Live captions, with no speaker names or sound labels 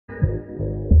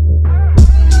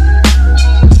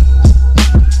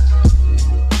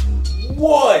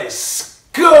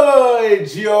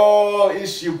good, y'all?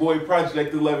 It's your boy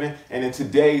Project 11, and in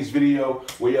today's video,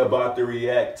 we're about to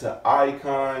react to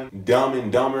iKON, Dumb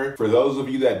and Dumber. For those of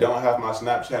you that don't have my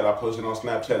Snapchat, I posted on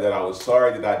Snapchat that I was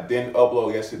sorry that I didn't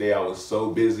upload yesterday. I was so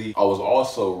busy. I was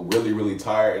also really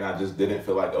tired, and I just didn't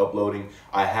feel like uploading.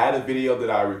 I had a video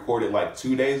that I recorded like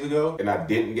 2 days ago, and I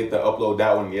didn't get to upload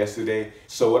that one yesterday.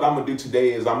 So what I'm gonna do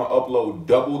today is I'm gonna upload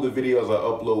double the videos I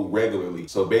upload regularly.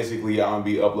 So basically, I'm gonna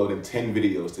be uploading 10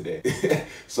 videos today.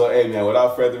 So hey man,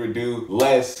 without further ado,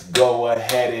 let's go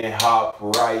ahead and hop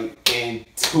right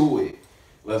into it.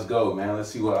 Let's go, man. Let's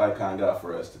see what iKON got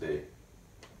for us today.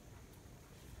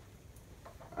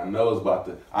 I know we about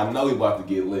to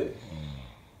get lit.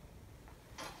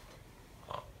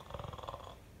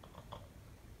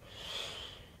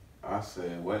 I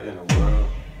said, what in the world?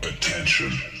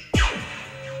 Attention.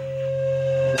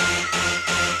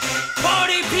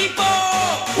 Party people!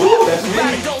 Ooh, that's me.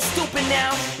 Gotta go stupid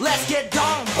now. Let's get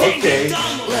dumb. Okay.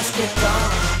 Let's get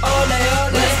dumb. Ole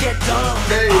ole. Let's get dumb.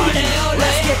 Hey. Ole ole.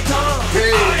 Let's get dumb.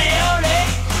 Hey. Ole ole.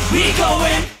 We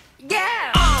going.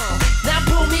 Yeah. 나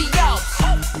봄이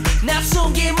없어. 나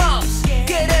숨김없어.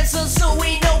 그래서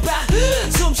소위 높아.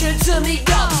 숨쉴 틈이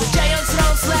없어.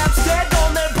 자연스러운 slapstick.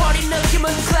 오늘 버린 느낌은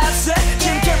classic.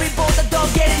 Jim Carrey보다 더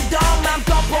getting dumb.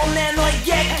 맘껏 보내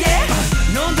너에게.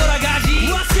 넌 돌아가지.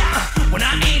 When I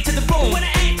enter the room.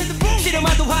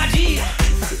 싫어만도 하지.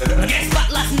 Get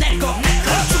spotlight 내꺼.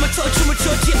 춤을 춰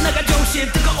집 나가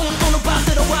정신. 뜨거운 오늘 밤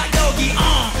들어와 여기.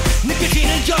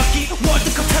 느껴지는 열기.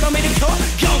 월드컵처럼 일으켜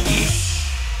경기.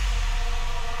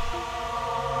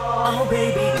 Oh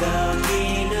baby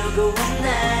거기 누구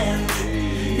없나요?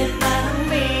 내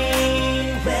마음이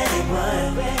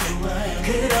외로워요.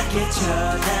 그렇게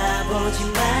쳐다보지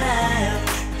말아요.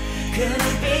 그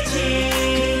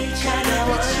눈빛이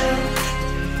차가워요.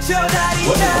 저 다리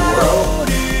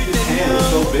타오를 때면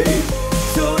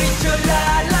소리쳐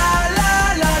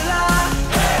라라라라라.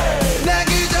 나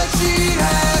그저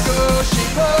취하고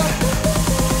싶어.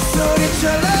 소리쳐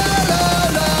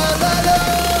라라라라라.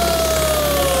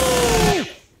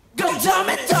 Go dumb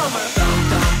and dumber.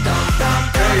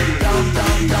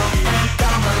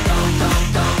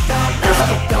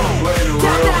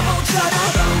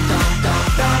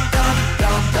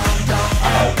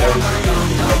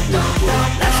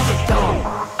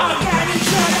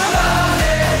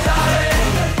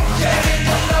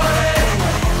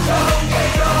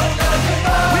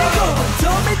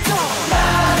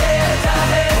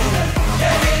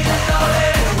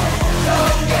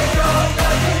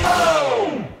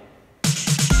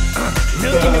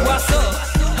 느낌이 왔어.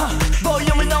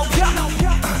 볼륨을 높여.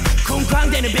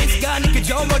 쿵쾅대는 베이스가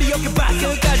느껴져. 머리 어깨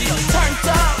발끝까지.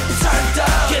 Turned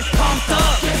up, get pumped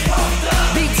up.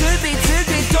 비틀비틀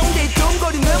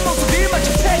뒤뚱뒤뚱거리는 모습이 마치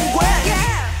펭귄.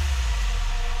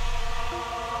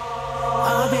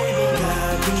 Oh baby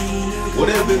God. What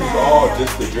if this is all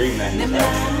just a dream that he's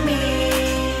having?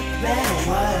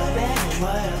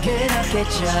 그렇게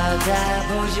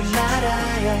쳐다보지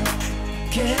말아요.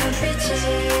 그 눈빛이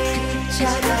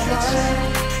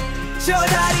차가워요. 저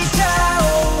다리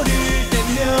타오를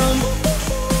때면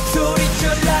소리쳐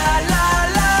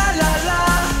라라라라라.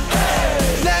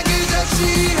 나 그저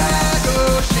취하고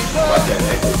싶어.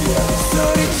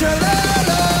 소리쳐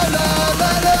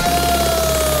라라라라라.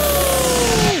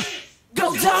 Go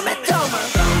dumb and dumber.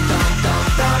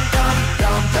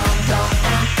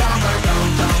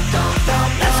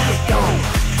 Let's get going.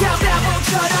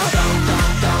 땀땀처럼.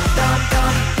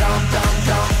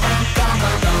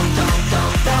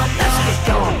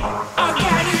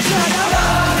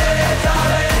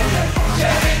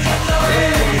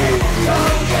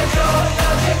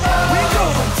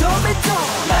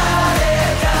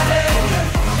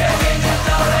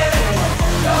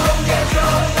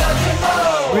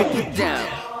 Break it down.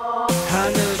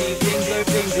 하늘이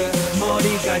빙글빙글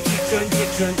머리가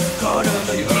지끈지끈 걸음은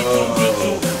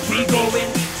뒤뚱뒤뚱 We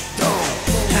going down.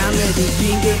 하늘이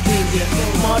빙글빙글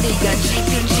머리가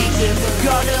지끈지끈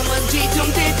걸음은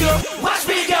뒤뚱뒤뚱 Watch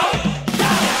me go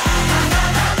down.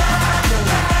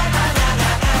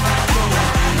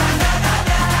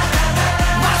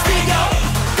 Watch me go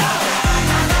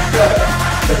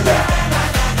down.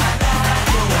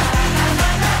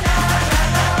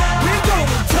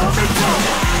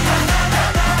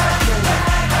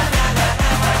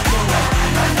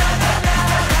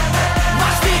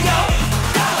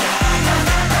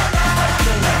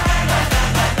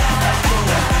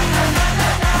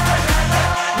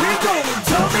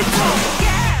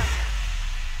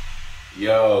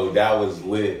 Yo, that was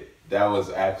lit. That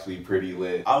was actually pretty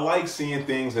lit. I like seeing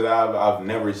things that I've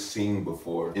never seen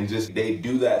before, and just they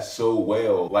do that so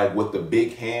well, like with the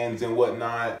big hands and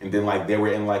whatnot. And then like they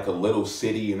were in like a little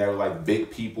city, and they were like big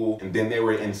people, and then they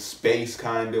were in space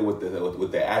kind of with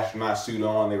the astronaut suit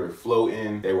on. They were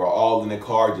floating. They were all in the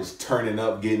car just turning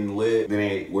up, getting lit. Then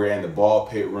they were in the ball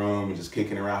pit room and just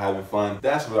kicking around, having fun.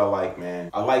 That's what I like, man.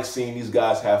 I like seeing these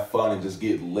guys have fun and just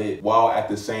get lit while at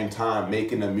the same time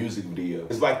making a music video.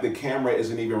 It's like the camera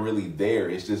isn't even really there.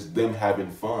 It's just them having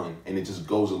fun, and it just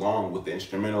goes along with the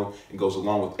instrumental and goes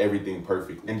along with everything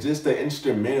perfectly. And just the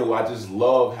instrumental, I just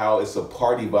love how it's a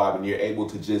party vibe and you're able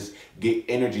to just get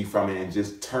energy from it and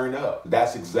just turn up.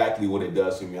 That's exactly what it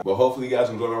does to me. Well, hopefully you guys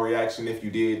enjoyed my reaction. If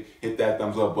you did, hit that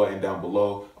thumbs up button down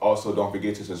below. Also, don't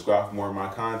forget to subscribe for more of my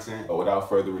content. But without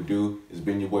further ado, it's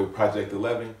been your boy Project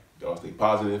 11. Y'all stay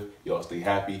positive, y'all stay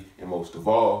happy, and most of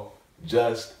all,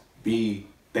 just be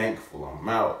thankful. I'm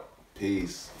out.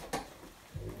 Peace.